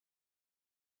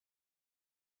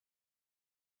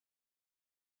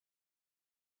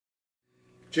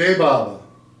Jai Baba,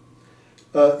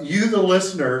 you the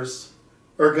listeners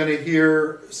are going to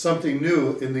hear something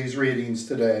new in these readings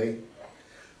today.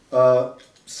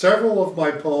 Several of my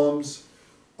poems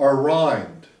are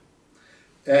rhymed,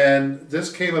 and this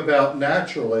came about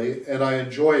naturally and I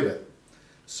enjoyed it.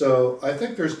 So I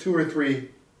think there's 2 or 3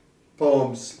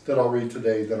 poems that I'll read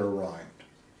today that are rhymed.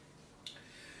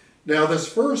 Now this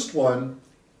first one,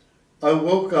 I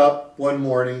woke up one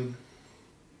morning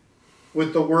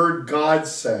with the word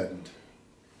godsend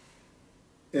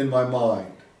in my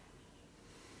mind.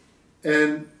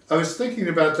 And I was thinking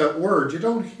about that word. You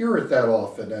don't hear it that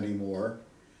often anymore.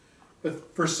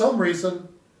 But for some reason,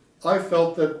 I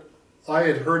felt that I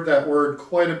had heard that word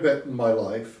quite a bit in my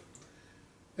life.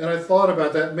 And I thought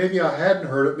about that. Maybe I hadn't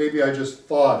heard it. Maybe I just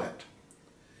thought it.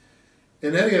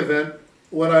 In any event,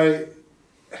 when I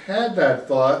had that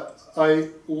thought,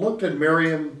 I looked at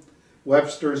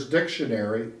Merriam-Webster's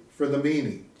dictionary for the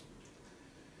meaning.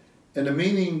 And the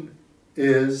meaning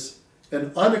is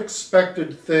an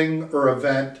unexpected thing or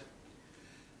event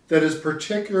that is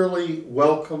particularly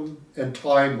welcome and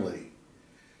timely,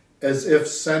 as if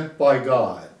sent by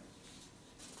God.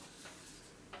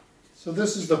 So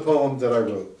this is the poem that I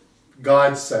wrote,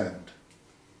 Godsend.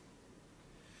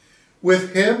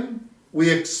 With him we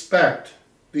expect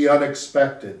the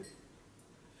unexpected,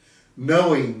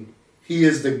 knowing he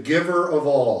is the giver of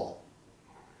all.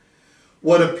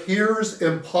 What appears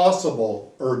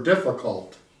impossible or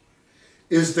difficult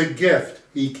is the gift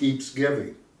he keeps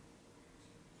giving.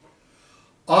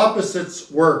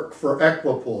 Opposites work for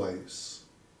equipoise.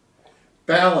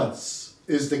 Balance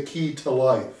is the key to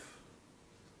life.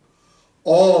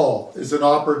 All is an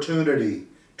opportunity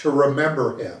to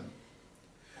remember him,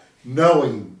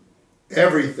 knowing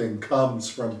everything comes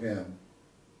from him.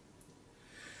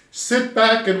 Sit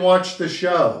back and watch the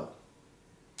show.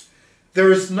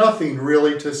 There is nothing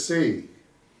really to see.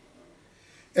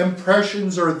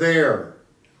 Impressions are there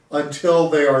until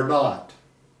they are not.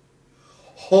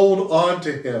 Hold on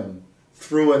to him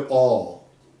through it all.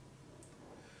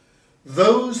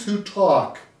 Those who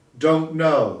talk don't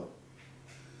know.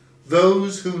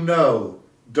 Those who know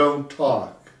don't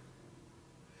talk.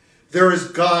 There is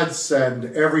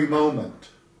godsend every moment.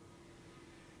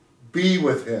 Be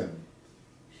with him.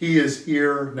 He is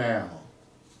here now.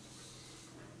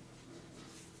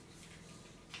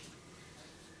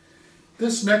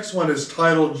 This next one is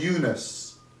titled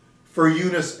Eunice, for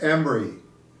Eunice Emery.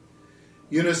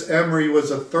 Eunice Emery was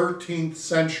a 13th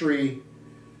century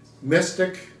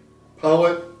mystic,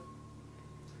 poet,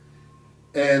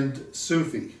 and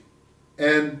Sufi.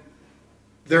 And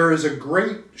there is a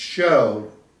great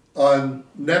show on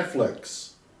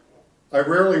Netflix. I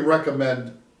rarely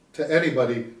recommend to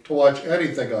anybody to watch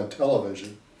anything on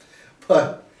television,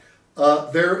 but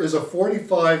there is a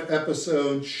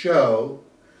 45-episode show.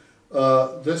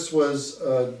 This was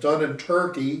done in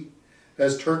Turkey,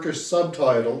 has Turkish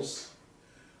subtitles.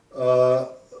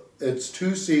 It's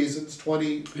 2 seasons,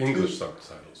 English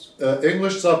subtitles.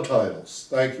 English subtitles.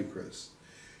 Thank you, Chris.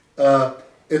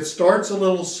 It starts a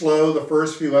little slow, the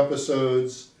first few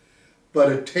episodes, but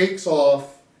it takes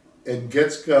off and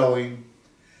gets going.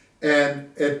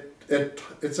 And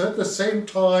it's at the same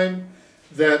time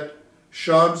that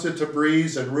Shams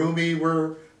Tabriz and Rumi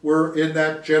were in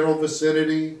that general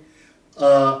vicinity.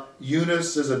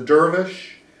 Eunice is a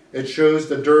dervish. It shows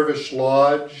the dervish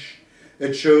lodge.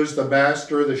 It shows the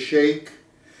master, the sheikh.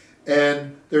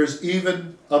 And there's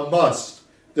even a must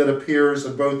that appears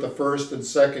in both the first and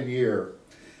second year.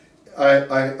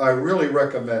 I really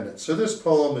recommend it. So this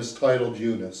poem is titled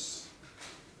Eunice.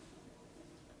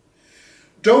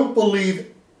 Don't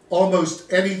believe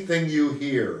almost anything you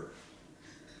hear.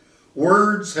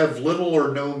 Words have little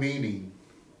or no meaning.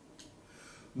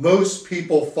 Most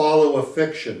people follow a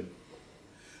fiction,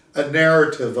 a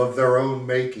narrative of their own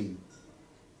making.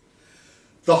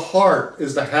 The heart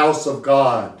is the house of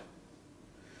God.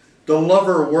 The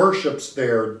lover worships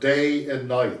there day and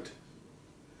night.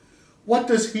 What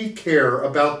does he care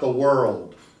about the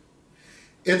world?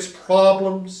 Its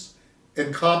problems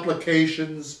and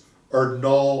complications are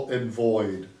null and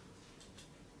void.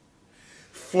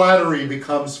 Flattery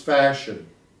becomes fashion.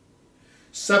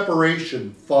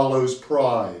 Separation follows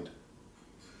pride.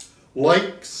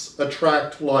 Likes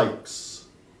attract likes,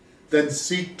 then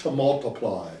seek to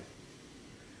multiply.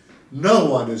 No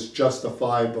one is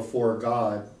justified before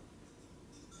God.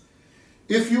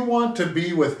 If you want to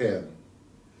be with him,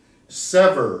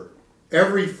 sever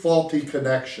every faulty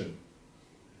connection.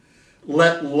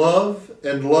 Let love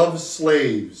and love's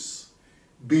slaves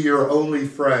be your only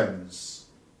friends.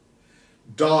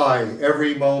 Die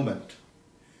every moment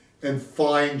and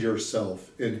find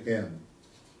yourself in him.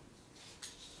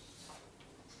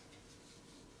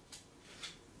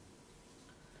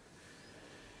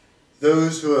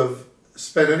 Those who have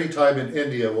spent any time in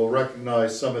India will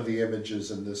recognize some of the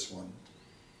images in this one.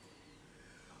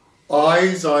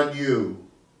 Eyes on you.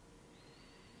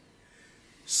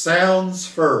 Sounds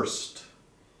first.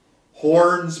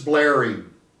 Horns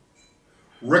blaring.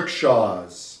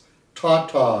 Rickshaws,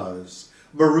 tatas,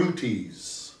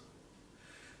 marutis.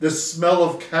 The smell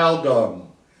of cow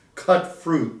dung, cut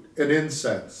fruit, and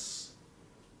incense.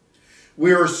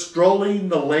 We are strolling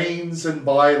the lanes and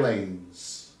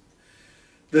by-lanes.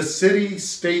 The city,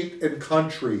 state, and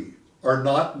country are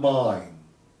not mine,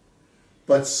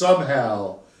 but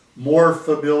somehow more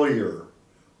familiar,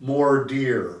 more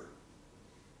dear.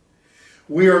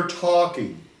 We are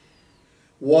talking,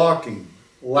 walking,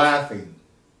 laughing.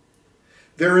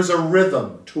 There is a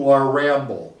rhythm to our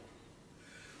ramble,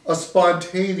 a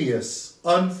spontaneous,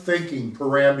 unthinking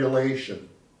perambulation.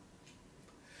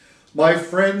 My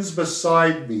friends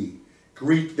beside me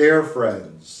greet their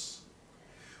friends.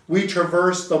 We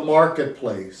traverse the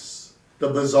marketplace, the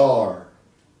bazaar,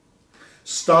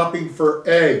 stopping for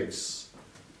eggs,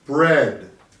 bread,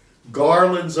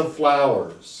 garlands of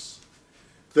flowers,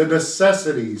 the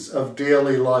necessities of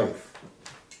daily life.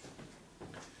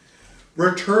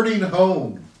 Returning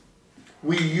home,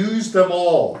 we use them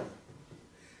all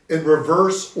in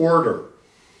reverse order.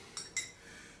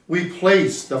 We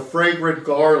place the fragrant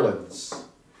garlands,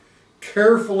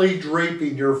 carefully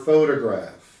draping your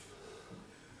photograph.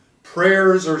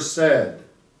 Prayers are said,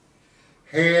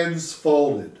 hands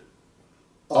folded,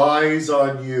 eyes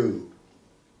on you.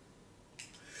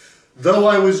 Though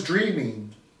I was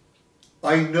dreaming,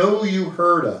 I know you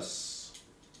heard us.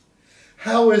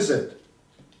 How is it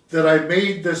that I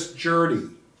made this journey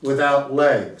without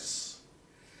legs?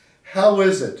 How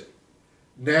is it,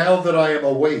 now that I am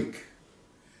awake,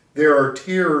 there are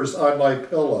tears on my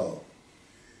pillow,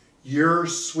 your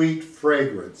sweet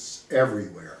fragrance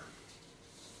everywhere?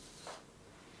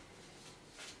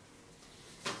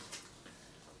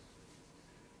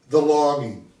 The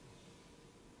longing.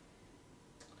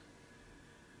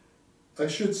 I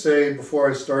should say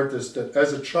before I start this that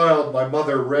as a child, my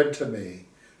mother read to me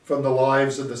from the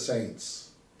Lives of the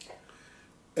Saints.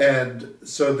 And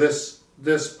so this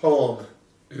poem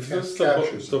Is this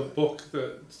the book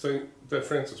that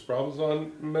Francis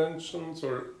Brabazon mentions,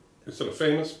 or is it a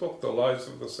famous book, The Lives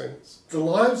of the Saints? The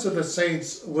Lives of the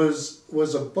Saints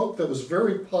was a book that was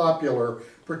very popular,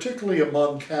 particularly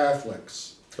among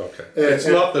Catholics. Okay. It's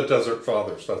not the Desert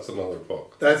Fathers, that's another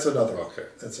book. That's another one. Okay.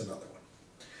 That's another one.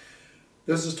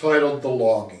 This is titled The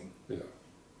Longing. Yeah.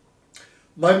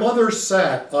 My mother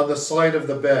sat on the side of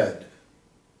the bed.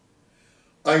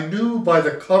 I knew by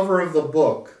the cover of the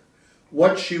book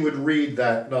what she would read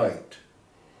that night.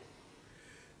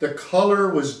 The color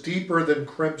was deeper than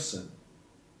crimson.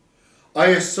 I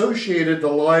associated the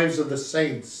Lives of the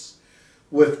Saints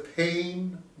with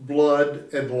pain,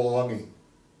 blood, and longing.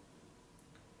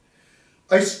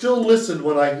 I still listen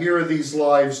when I hear these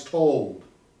lives told.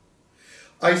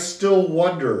 I still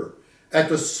wonder at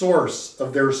the source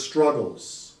of their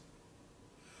struggles.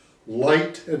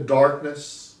 Light and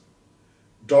darkness,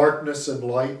 darkness and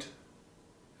light.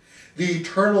 The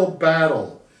eternal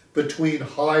battle between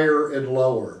higher and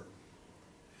lower.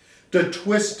 The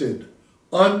twisted,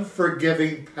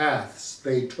 unforgiving paths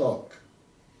they took,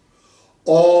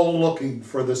 all looking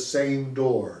for the same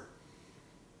door.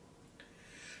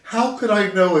 How could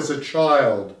I know as a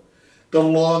child the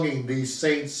longing these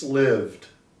saints lived?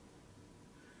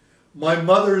 My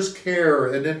mother's care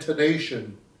and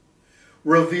intonation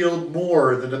revealed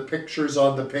more than the pictures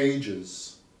on the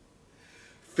pages.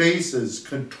 Faces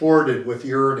contorted with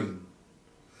yearning,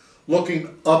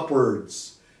 looking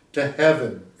upwards to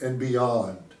heaven and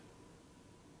beyond.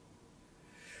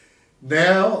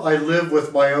 Now I live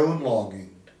with my own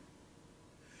longing.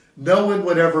 No one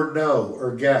would ever know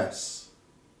or guess.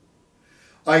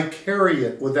 I carry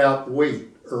it without weight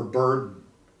or burden.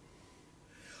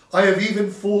 I have even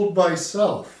fooled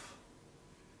myself,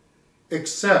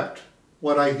 except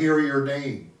when I hear your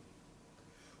name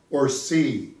or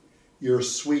see your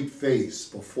sweet face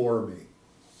before me.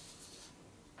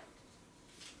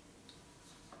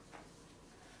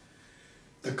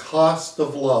 The cost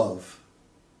of love.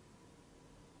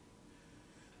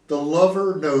 The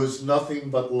lover knows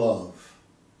nothing but love.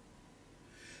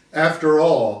 After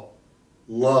all,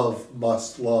 love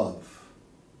must love.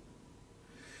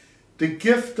 The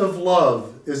gift of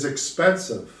love is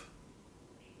expensive.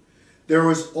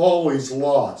 There is always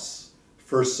loss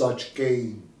for such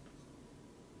gain.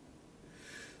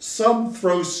 Some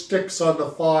throw sticks on the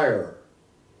fire,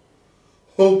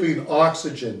 hoping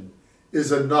oxygen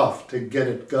is enough to get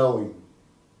it going.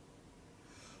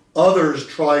 Others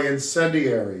try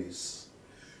incendiaries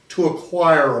to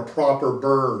acquire a proper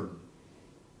burn.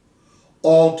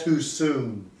 All too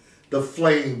soon, the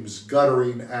flames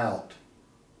guttering out.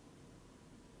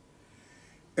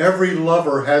 Every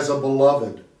lover has a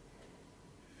beloved.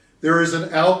 There is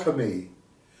an alchemy,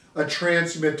 a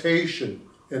transmutation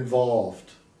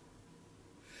involved.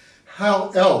 How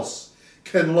else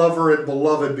can lover and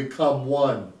beloved become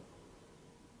one?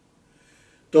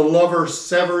 The lover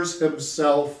severs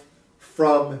himself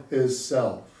from his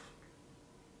self.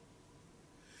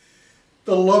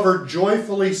 The lover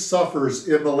joyfully suffers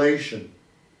immolation,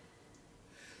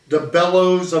 the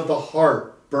bellows of the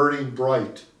heart burning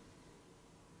bright.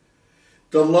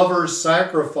 The lover's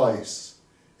sacrifice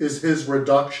is his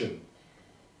reduction.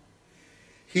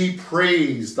 He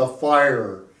prays the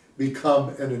fire become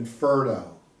an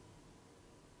inferno.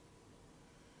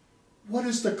 What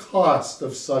is the cost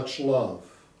of such love?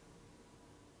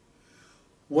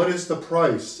 What is the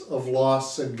price of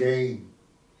loss and gain?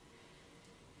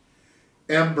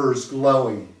 Embers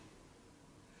glowing,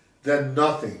 then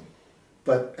nothing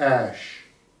but ash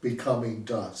becoming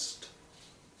dust.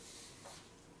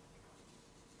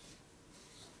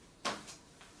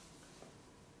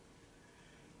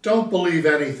 Don't believe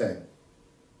anything.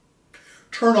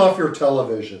 Turn off your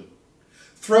television.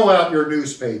 Throw out your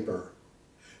newspaper.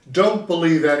 Don't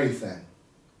believe anything.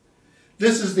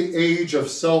 This is the age of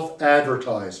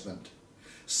self-advertisement,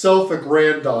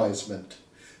 self-aggrandizement,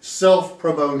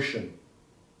 self-promotion.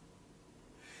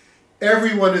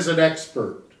 Everyone is an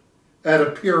expert at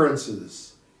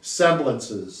appearances,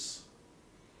 semblances.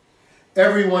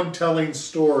 Everyone telling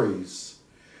stories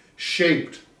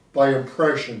shaped by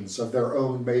impressions of their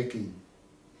own making.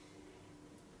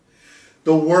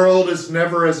 The world is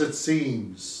never as it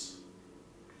seems.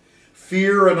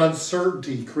 Fear and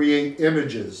uncertainty create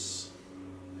images,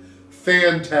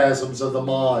 phantasms of the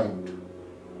mind.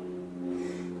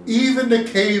 Even the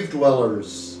cave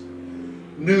dwellers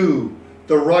knew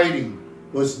the writing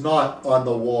was not on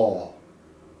the wall.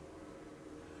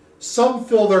 Some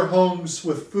fill their homes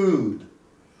with food,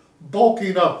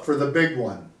 bulking up for the big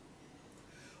one.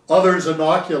 Others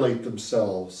inoculate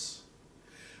themselves,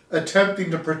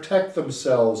 attempting to protect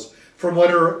themselves from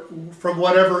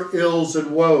whatever ills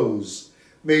and woes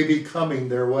may be coming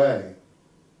their way.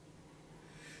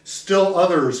 Still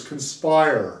others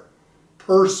conspire,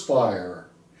 perspire,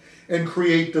 and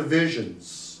create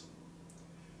divisions.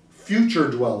 Future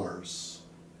dwellers,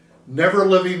 never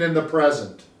living in the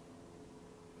present,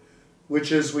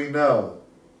 which, as we know,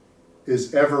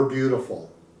 is ever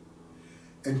beautiful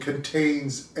and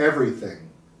contains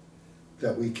everything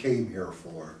that we came here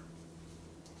for.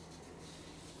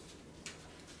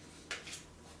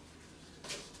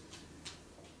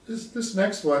 This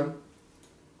next one,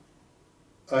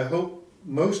 I hope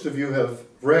most of you have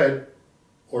read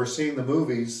or seen the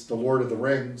movies, The Lord of the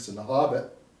Rings and The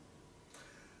Hobbit.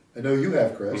 I know you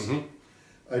have, Chris.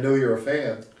 Mm-hmm. I know you're a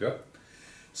fan. Yeah.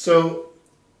 So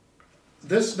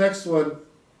this next one,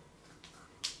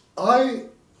 I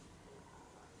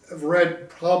have read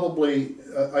probably,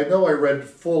 I know I read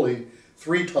fully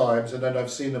 3 times, and then I've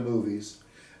seen the movies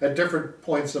at different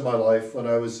points in my life. When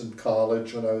I was in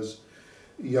college, when I was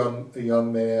a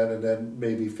young man, and then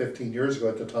maybe 15 years ago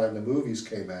at the time the movies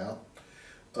came out,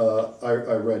 I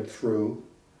read through.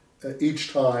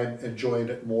 Each time enjoying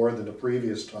it more than the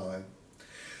previous time.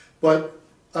 But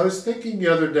I was thinking the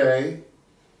other day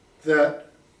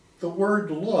that the word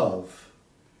love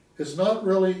is not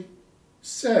really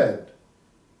said.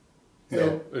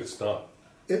 No, it's not.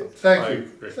 Thank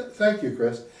you. Thank you,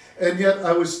 Chris. And yet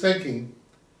I was thinking,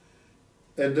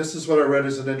 and this is what I read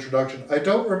as an introduction, I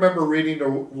don't remember reading the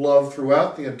love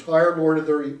throughout the entire Lord of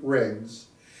the Rings,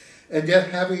 and yet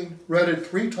having read it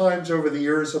 3 times over the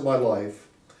years of my life,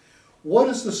 what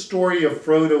is the story of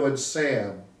Frodo and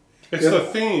Sam? It's the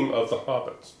theme of the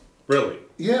Hobbits, really.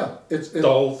 Yeah. It's the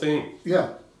whole theme.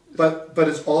 Yeah. But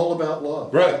it's all about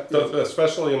love. Right,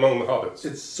 especially among the Hobbits.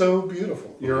 It's so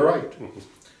beautiful. You're mm-hmm. right. Mm-hmm.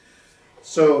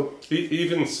 So...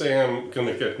 even Sam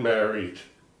gonna get married.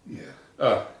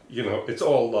 Yeah. You know, it's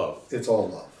all love. It's all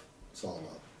love. It's all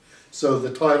love. So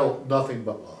the title, Nothing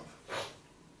But Love.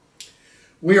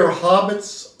 We are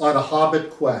hobbits on a hobbit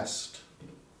quest.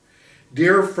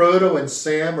 Dear Frodo and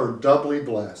Sam are doubly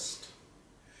blessed.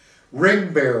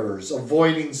 Ring bearers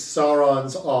avoiding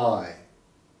Sauron's eye,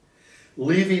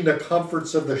 leaving the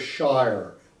comforts of the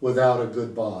Shire without a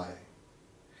goodbye.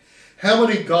 How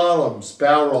many golems,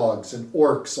 balrogs, and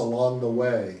orcs along the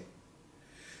way.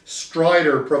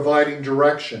 Strider providing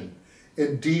direction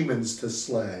and demons to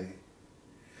slay.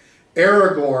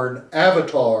 Aragorn,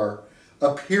 Avatar,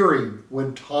 appearing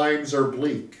when times are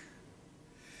bleak.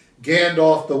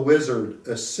 Gandalf the wizard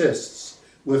assists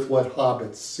with what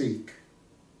hobbits seek.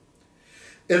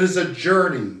 It is a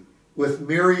journey with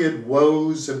myriad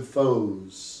woes and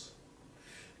foes.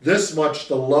 This much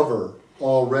the lover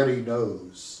already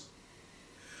knows.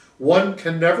 One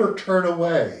can never turn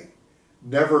away,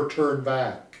 never turn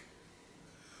back.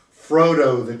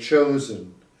 Frodo the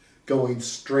chosen, going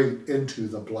straight into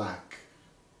the black.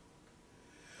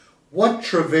 What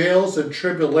travails and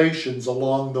tribulations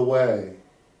along the way.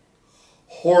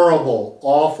 Horrible,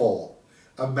 awful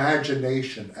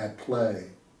imagination at play.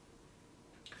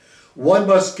 One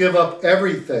must give up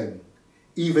everything,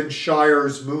 even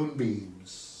Shire's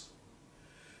moonbeams.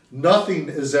 Nothing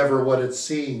is ever what it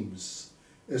seems,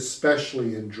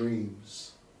 especially in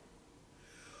dreams.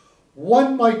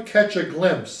 One might catch a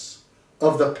glimpse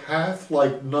of the path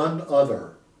like none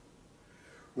other,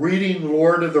 reading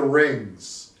Lord of the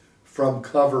Rings from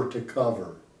cover to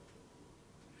cover.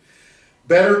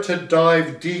 Better to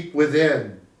dive deep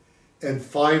within and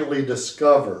finally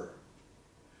discover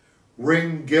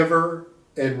ring giver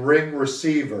and ring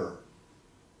receiver,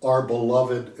 our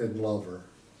beloved and lover.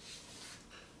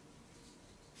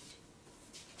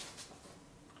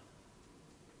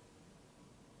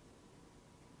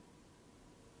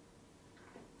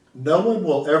 No one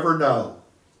will ever know.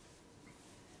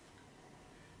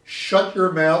 Shut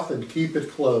your mouth and keep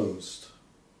it closed.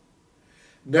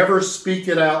 Never speak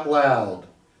it out loud.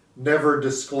 Never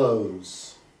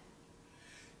disclose.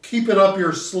 Keep it up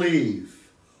your sleeve,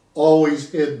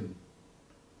 always hidden.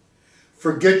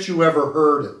 Forget you ever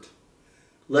heard it.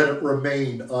 Let it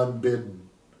remain unbidden.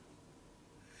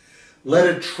 Let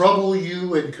it trouble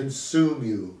you and consume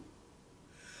you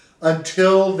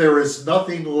until there is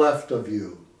nothing left of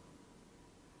you.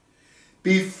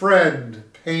 Befriend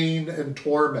pain and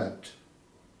torment.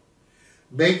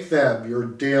 Make them your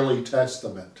daily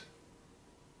testament.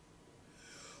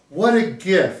 What a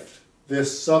gift,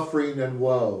 this suffering and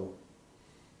woe.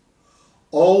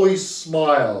 Always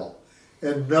smile,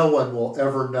 and no one will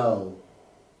ever know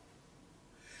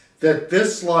that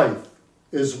this life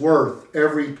is worth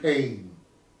every pain,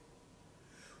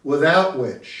 without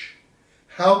which,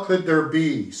 how could there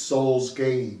be soul's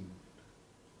gain?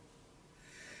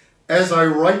 As I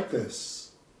write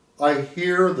this, I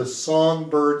hear the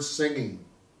songbirds singing.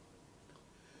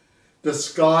 The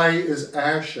sky is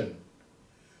ashen,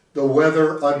 the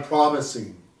weather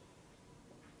unpromising.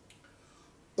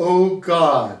 O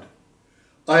God,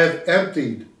 I have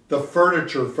emptied the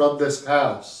furniture from this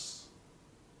house.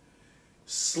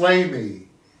 Slay me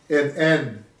and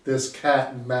end this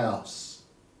cat and mouse.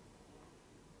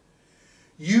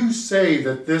 You say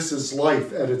that this is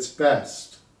life at its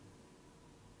best.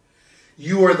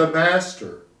 You are the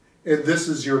master, and this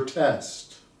is your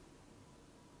test.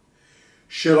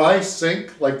 Should I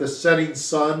sink like the setting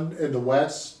sun in the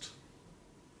west,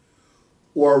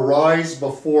 or rise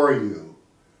before you,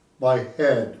 my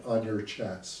head on your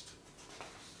chest?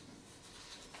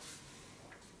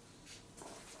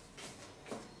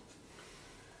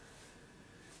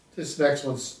 This next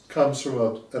one comes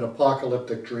from an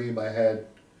apocalyptic dream I had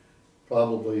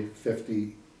probably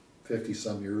 50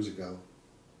 some years ago.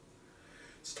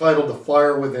 It's titled The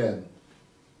Fire Within.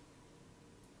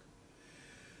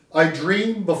 I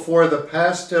dreamed before the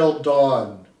pastel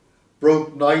dawn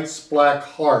broke night's black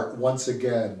heart once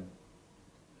again.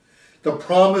 The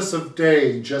promise of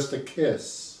day just a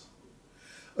kiss,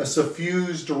 a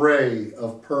suffused ray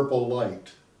of purple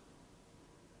light.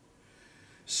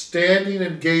 Standing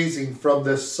and gazing from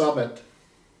this summit,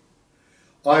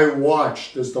 I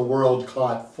watched as the world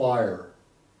caught fire.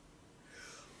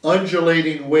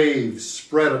 Undulating waves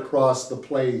spread across the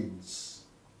plains,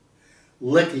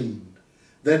 licking,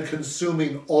 then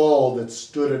consuming all that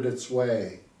stood in its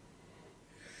way.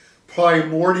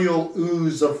 Primordial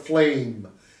ooze of flame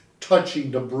touching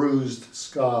the bruised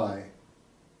sky.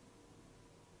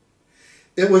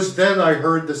 It was then I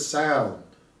heard the sound,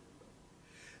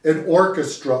 an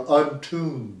orchestra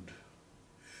untuned,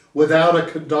 without a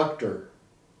conductor,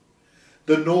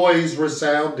 the noise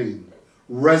resounding,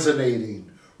 resonating,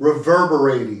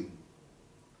 reverberating,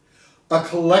 a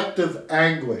collective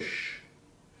anguish,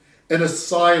 an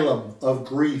asylum of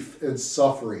grief and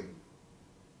suffering.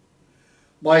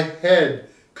 My head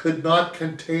could not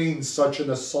contain such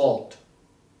an assault.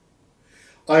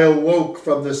 I awoke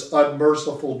from this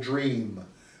unmerciful dream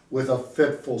with a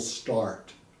fitful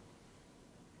start.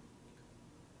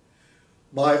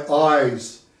 My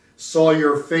eyes saw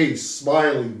your face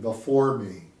smiling before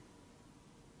me.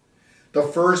 The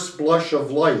first blush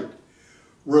of light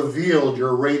revealed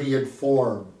your radiant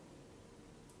form.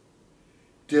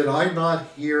 Did I not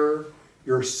hear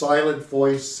your silent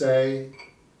voice say,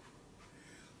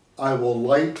 I will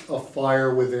light a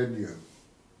fire within you.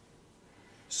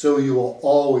 so you will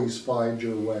always find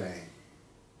your way.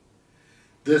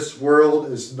 This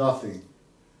world is nothing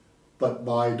but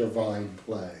my divine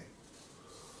play.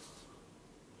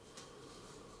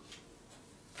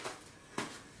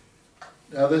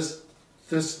 Now this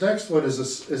next one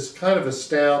is kind of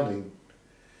astounding.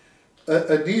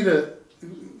 Anita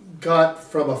got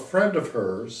from a friend of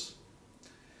hers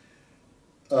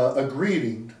a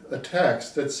greeting, a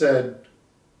text that said,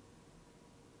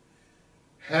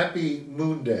 Happy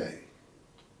Moon Day.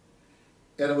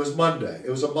 And it was Monday. It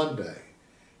was a Monday.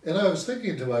 And I was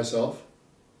thinking to myself,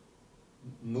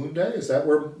 Moon Day? Is that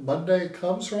where Monday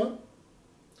comes from?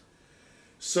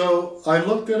 So I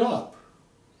looked it up.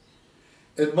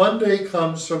 And Monday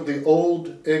comes from the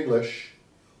Old English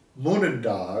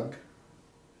Moonendag,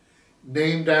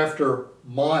 named after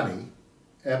Mani,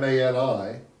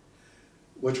 M-A-N-I,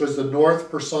 which was the North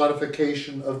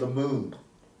personification of the moon.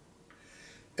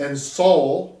 And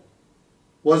Sol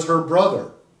was her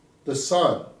brother, the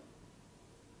sun.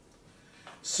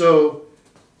 So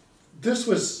this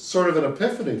was sort of an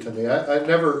epiphany to me. I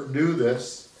never knew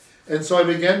this. And so I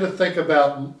began to think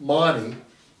about Mani,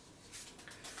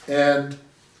 and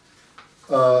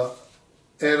I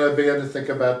began to think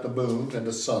about the moon and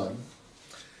the sun.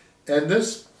 And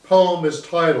this poem is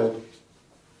titled,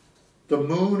 The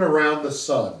Moon Around the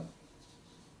Sun.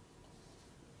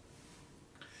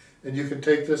 And you can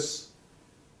take this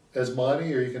as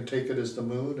Mani, or you can take it as the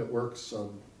moon. It works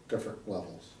on different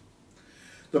levels.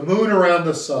 The moon around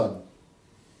the sun.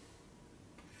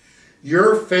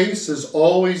 Your face is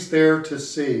always there to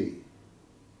see.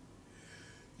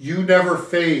 You never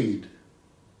fade.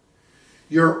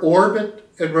 Your orbit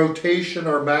and rotation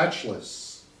are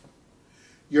matchless.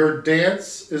 Your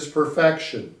dance is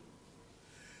perfection.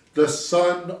 The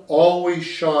sun always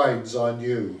shines on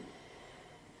you.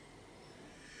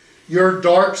 Your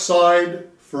dark side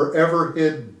forever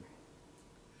hidden.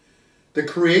 The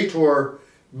Creator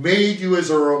made you as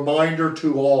a reminder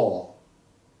to all.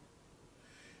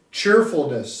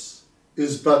 Cheerfulness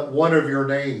is but one of your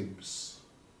names.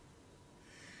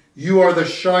 You are the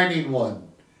shining one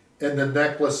and the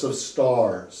necklace of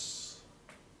stars.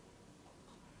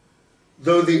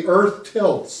 Though the earth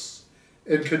tilts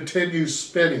and continues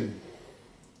spinning,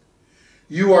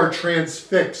 you are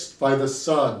transfixed by the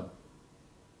sun,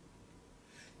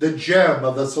 the gem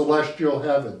of the celestial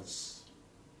heavens.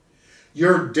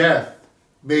 Your death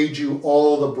made you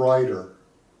all the brighter.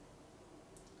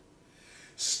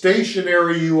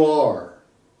 Stationary you are.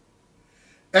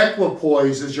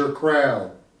 Equipoise is your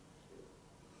crown.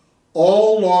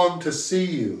 All long to see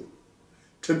you,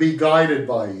 to be guided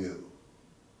by you.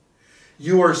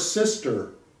 You are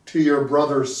sister to your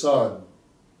brother's son.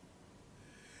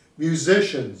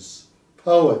 Musicians,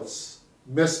 poets,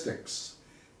 mystics,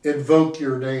 invoke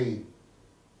your name.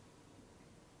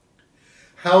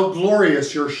 How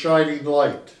glorious your shining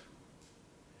light.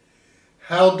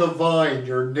 How divine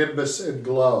your nimbus and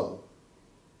glow.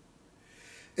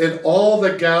 In all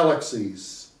the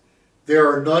galaxies,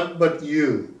 there are none but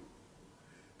you,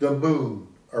 the moon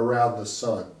around the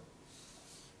sun.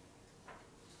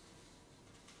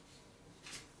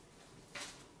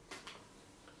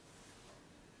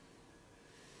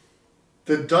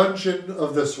 The dungeon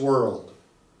of this world.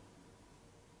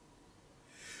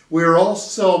 We are all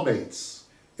cellmates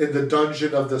in the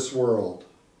dungeon of this world,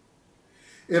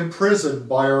 imprisoned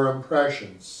by our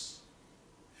impressions,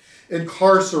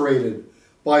 incarcerated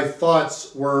by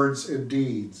thoughts, words, and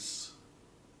deeds.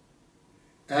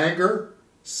 Anger,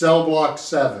 cell block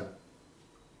 7.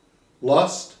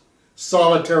 Lust,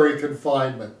 solitary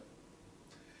confinement.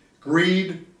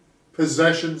 Greed,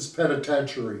 possessions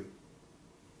penitentiary.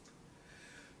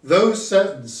 Those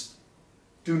sentenced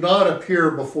do not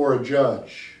appear before a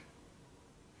judge.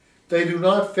 They do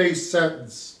not face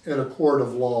sentence in a court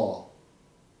of law.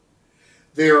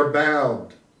 They are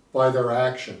bound by their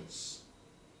actions,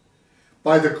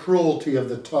 by the cruelty of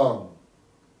the tongue,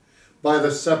 by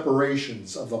the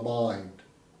separations of the mind.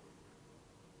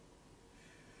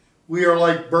 We are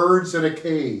like birds in a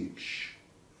cage,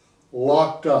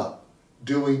 locked up,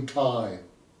 doing time,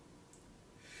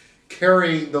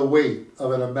 carrying the weight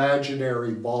of an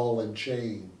imaginary ball and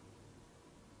chain,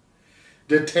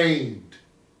 detained,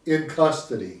 in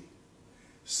custody,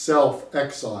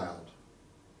 self-exiled.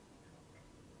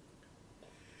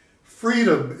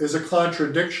 Freedom is a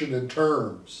contradiction in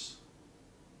terms.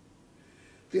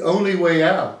 The only way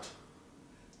out,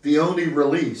 the only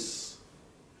release,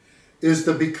 is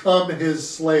to become his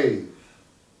slave,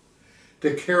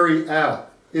 to carry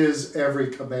out his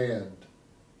every command.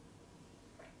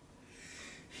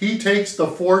 He takes the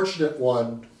fortunate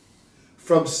one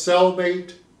from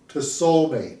cellmate to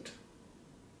soulmate,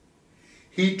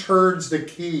 He turns the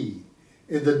key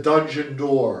in the dungeon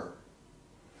door.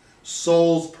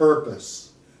 Soul's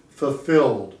purpose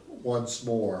fulfilled once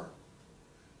more.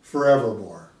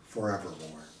 Forevermore,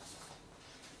 forevermore.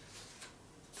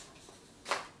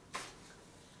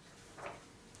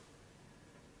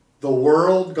 The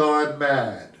world gone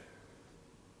mad.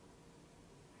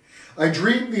 I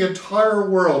dreamed the entire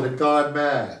world had gone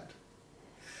mad.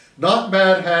 Not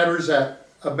Mad Hatters at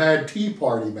a Mad Tea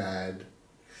Party mad,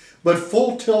 but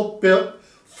full tilt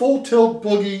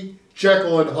boogie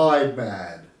Jekyll and Hyde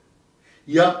mad.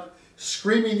 Yup,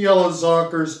 screaming yellow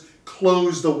zonkers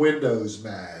close the windows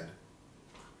mad.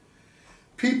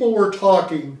 People were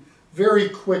talking very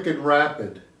quick and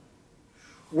rapid,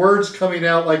 words coming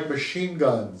out like machine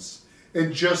guns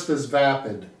and just as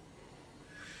vapid.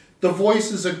 The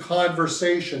voices and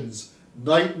conversations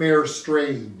nightmare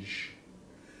strange.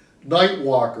 Night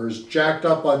walkers jacked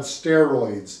up on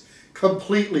steroids,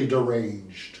 completely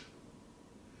deranged.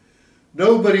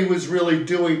 Nobody was really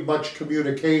doing much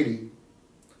communicating,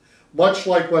 much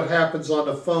like what happens on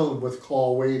the phone with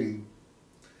call waiting.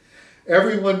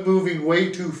 Everyone moving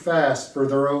way too fast for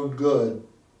their own good,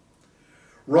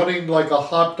 running like a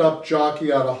hopped-up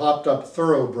jockey on a hopped-up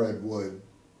thoroughbred would.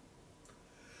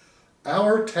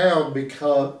 Our town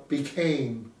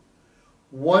became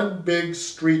one big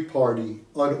street party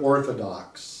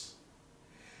unorthodox.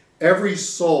 Every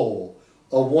soul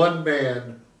a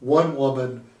one-man,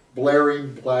 one-woman,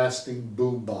 blaring, blasting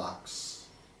boombox.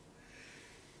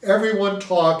 Everyone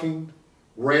talking,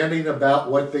 ranting about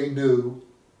what they knew.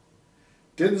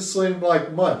 Didn't seem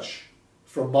like much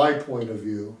from my point of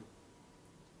view.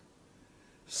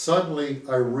 Suddenly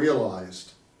I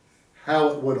realized how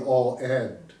it would all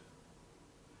end.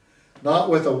 Not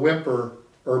with a whimper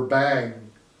or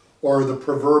bang or the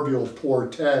proverbial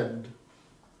portend,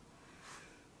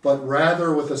 but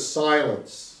rather with a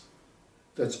silence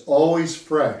that's always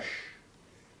fresh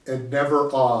and never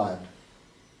odd.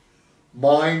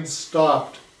 Mind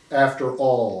stopped after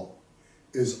all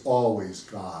is always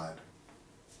God.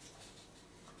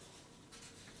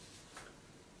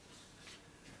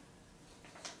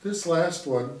 This last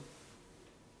one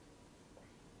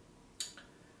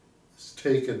is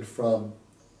taken from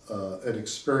an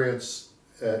experience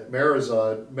at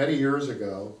Marizod many years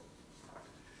ago,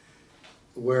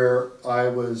 where I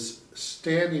was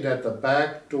standing at the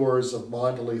back doors of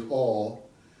Mondeley Hall,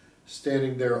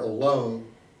 standing there alone,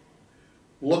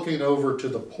 looking over to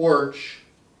the porch.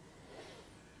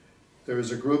 There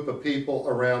was a group of people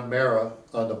around Mara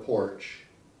on the porch.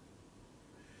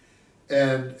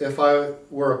 And if I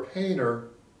were a painter,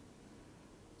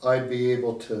 I'd be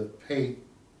able to paint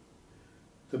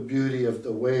the beauty of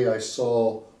the way I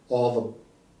saw all the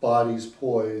bodies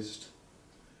poised.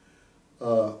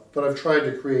 But I've tried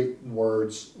to create in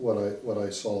words what I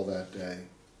saw that day.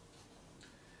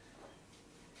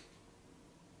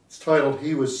 It's titled,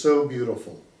 He Was So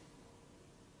Beautiful.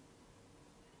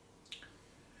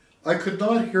 I could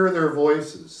not hear their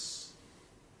voices.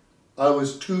 I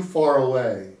was too far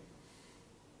away.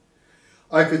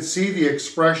 I could see the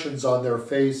expressions on their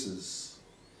faces.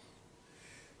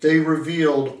 They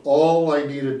revealed all I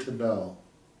needed to know.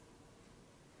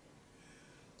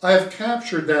 I have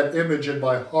captured that image in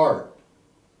my heart,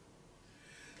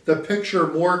 the picture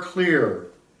more clear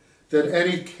than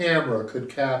any camera could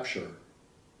capture.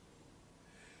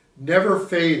 Never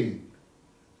fading,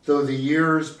 though the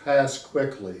years pass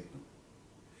quickly.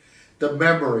 The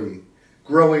memory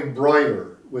growing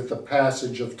brighter with the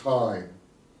passage of time.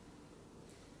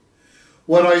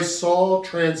 What I saw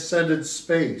transcended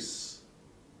space.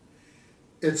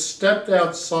 It stepped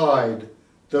outside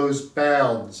those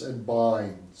bounds and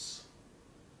binds.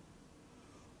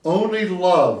 Only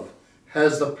love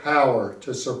has the power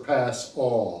to surpass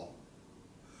all.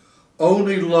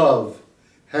 Only love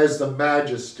has the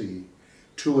majesty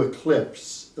to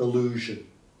eclipse illusion.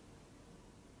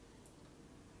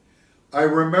 I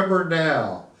remember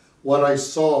now what I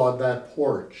saw on that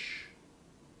porch.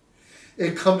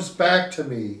 It comes back to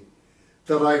me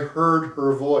that I heard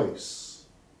her voice.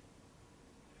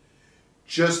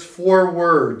 Just 4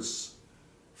 words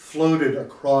floated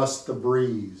across the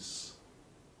breeze.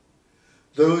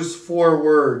 Those 4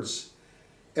 words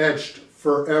etched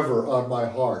forever on my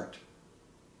heart.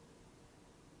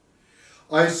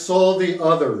 I saw the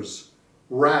others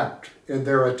wrapped in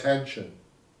their attention.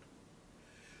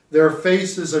 Their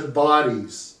faces and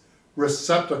bodies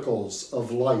receptacles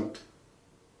of light.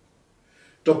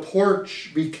 The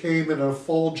porch became an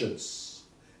effulgence,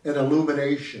 an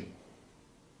illumination.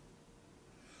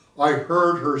 I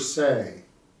heard her say,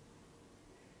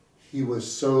 he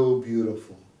was so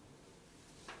beautiful.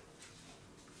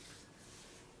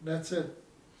 And that's it.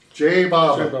 Jay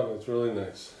Baba. Jay Baba, it's really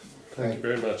nice. Thank you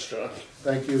very much, John.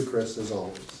 Thank you, Chris, as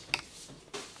always.